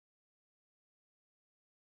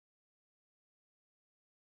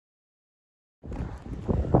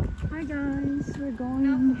Hi guys, we're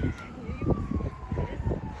going.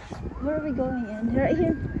 Where are we going in? Right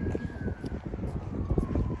here.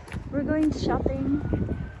 We're going shopping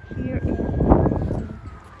here in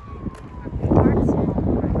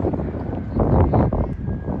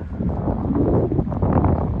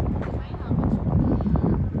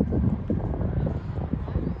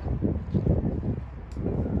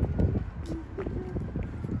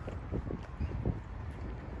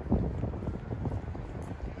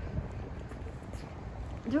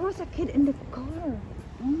There was a kid in the car.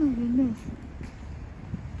 Oh my goodness.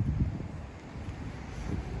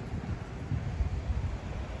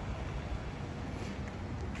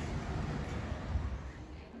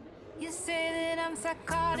 You say that I'm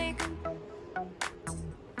psychotic,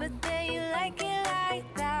 but then you like it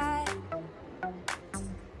like that.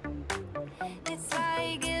 It's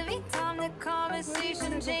like every time the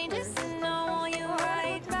conversation changes and I want you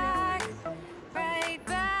right back, right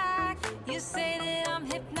back. You say that I'm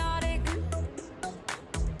hypnotic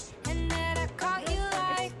and that I caught you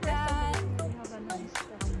like that.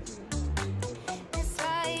 It's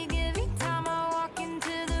like every time I walk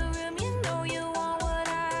into the room, you know you want what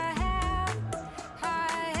I have, I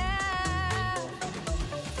have.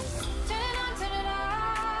 Turn it on, turn it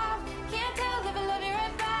off. Can't tell if I love you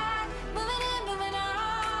right back. Moving in, moving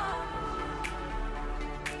on.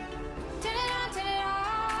 Turn it on, turn it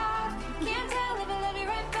off. Can't tell if I love you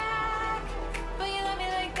right back, but you love me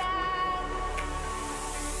like that.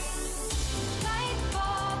 Light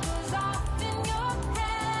bulb goes off in your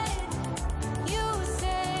head. You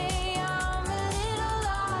say I'm a little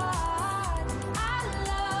odd. I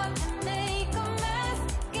love to make a mess.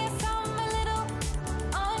 Guess I'm a little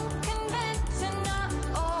unconventional.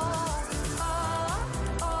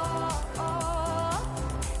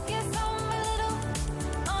 Guess I'm a little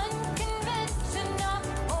unconventional.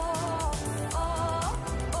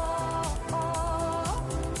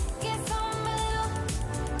 Guess I'm a little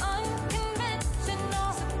unconventional.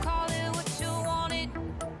 So call it what you wanted.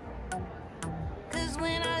 'Cause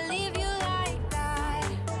when I leave you like that,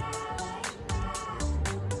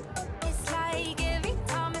 it's like every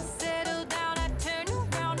time I settle down, I turn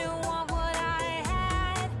around and want what I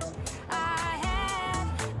had, I had.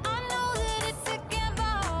 I know that it's a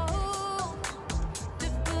gamble to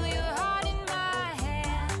put your heart in my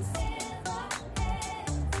hands,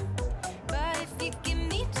 but if you give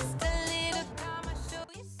me just a little time, I'll show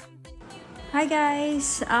you something you never. Hi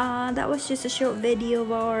guys, that was just a short video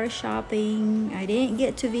of our shopping. I didn't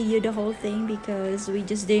get to video the whole thing because we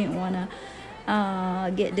just didn't want to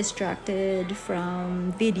get distracted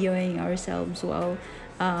from videoing ourselves while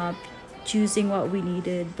choosing what we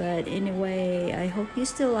needed. But anyway, I hope you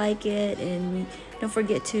still like it, and don't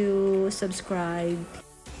forget to subscribe.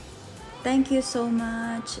 Thank you so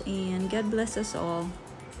much, and God bless us all.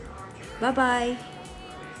 Bye bye.